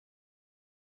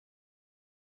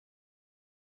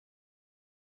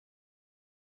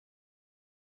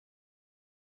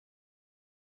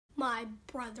My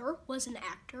brother was an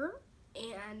actor,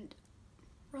 and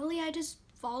really I just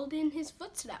followed in his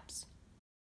footsteps.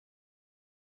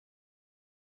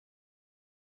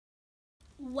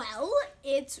 Well,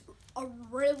 it's a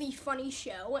really funny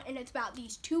show, and it's about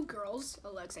these two girls,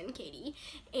 Alexa and Katie,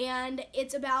 and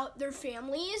it's about their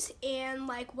families and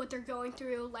like what they're going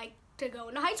through, like to go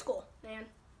into high school. And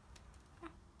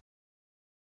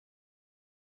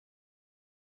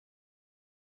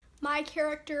my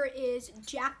character is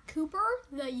Jack Cooper,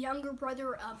 the younger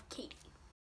brother of Katie.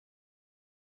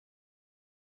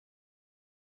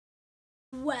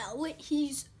 Well,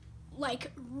 he's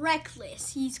like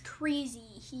reckless, he's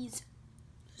crazy, he's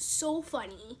so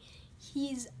funny,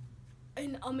 he's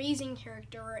an amazing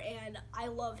character, and I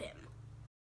love him.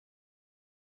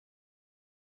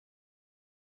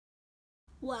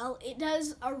 Well, it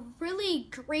does a really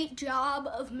great job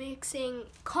of mixing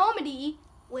comedy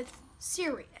with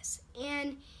serious,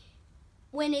 and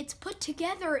when it's put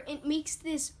together, it makes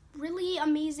this really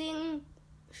amazing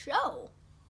show.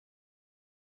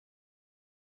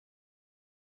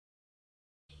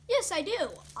 Yes, I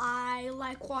do. I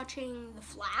like watching The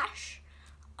Flash,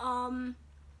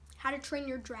 How to Train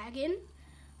Your Dragon,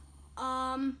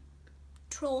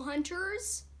 Troll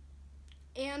Hunters,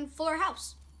 and Fuller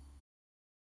House.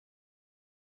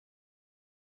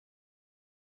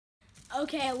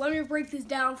 Okay, let me break this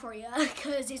down for you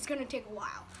because it's gonna take a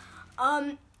while.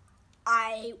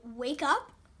 I wake up,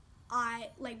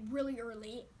 really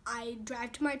early. I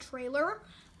drive to my trailer.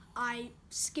 I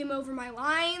skim over my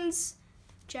lines,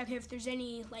 check if there's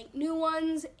any like new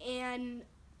ones, and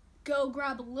go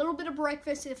grab a little bit of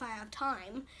breakfast if I have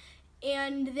time.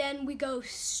 And then we go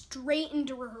straight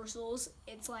into rehearsals.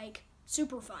 It's like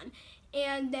super fun.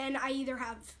 And then I either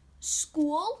have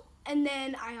school, and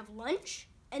then I have lunch,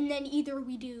 and then either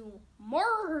we do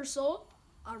more rehearsal,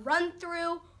 a run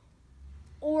through,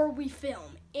 or we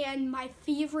film. And my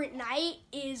favorite night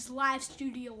is live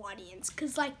studio audience,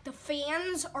 because like the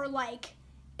fans are like,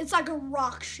 it's like a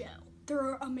rock show.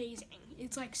 They're amazing.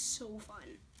 It's like so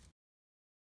fun.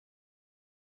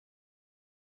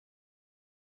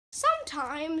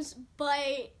 Sometimes,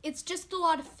 but it's just a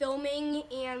lot of filming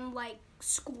and like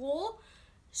school,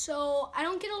 so I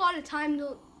don't get a lot of time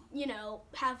to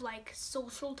have like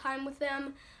social time with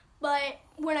them. But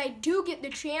when I do get the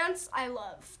chance, I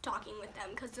love talking with them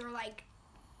because they're like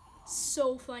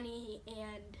so funny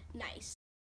and nice.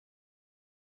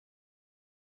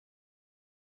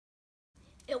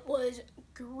 It was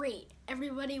great.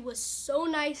 Everybody was so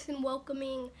nice and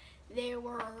welcoming. They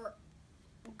were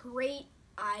great.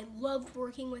 I loved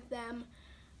working with them.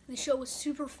 The show was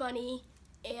super funny,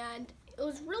 and it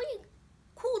was really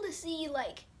cool to see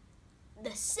like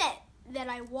the set that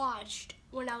I watched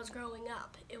when I was growing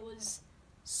up. It was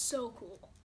so cool.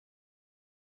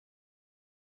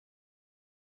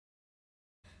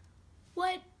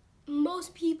 What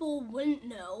most people wouldn't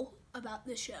know about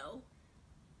the show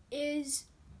is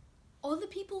all the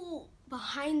people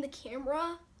behind the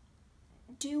camera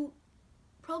do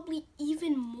probably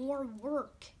even more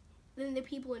work than the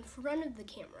people in front of the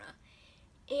camera.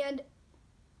 And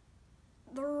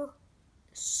they're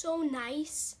so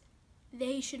nice.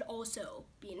 They should also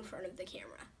be in front of the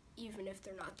camera, even if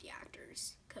they're not the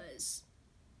actors, because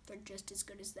they're just as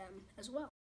good as them as well.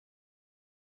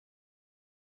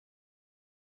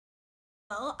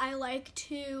 Well, I like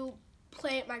to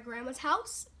play at my grandma's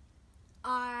house.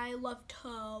 I love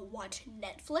to watch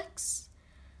Netflix.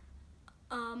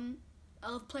 I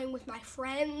love playing with my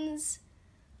friends.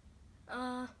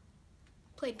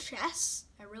 Play chess.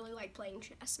 I really like playing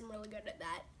chess. I'm really good at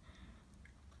that.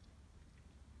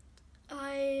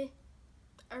 I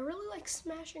really like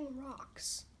smashing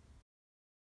rocks.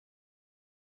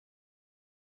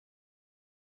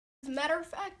 As a matter of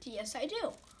fact, yes, I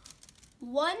do.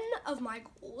 One of my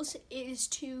goals is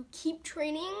to keep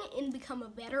training and become a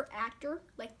better actor,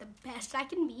 like the best I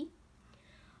can be.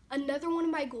 Another one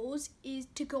of my goals is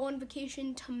to go on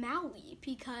vacation to Maui,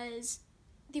 because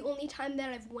the only time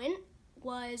that I've went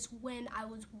was when I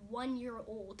was 1 year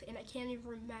old, and I can't even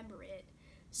remember it.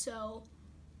 So,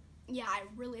 yeah, I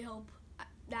really hope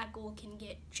that goal can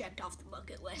get checked off the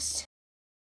bucket list.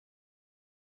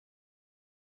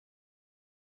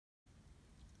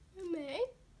 I may.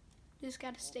 Just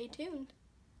gotta stay tuned.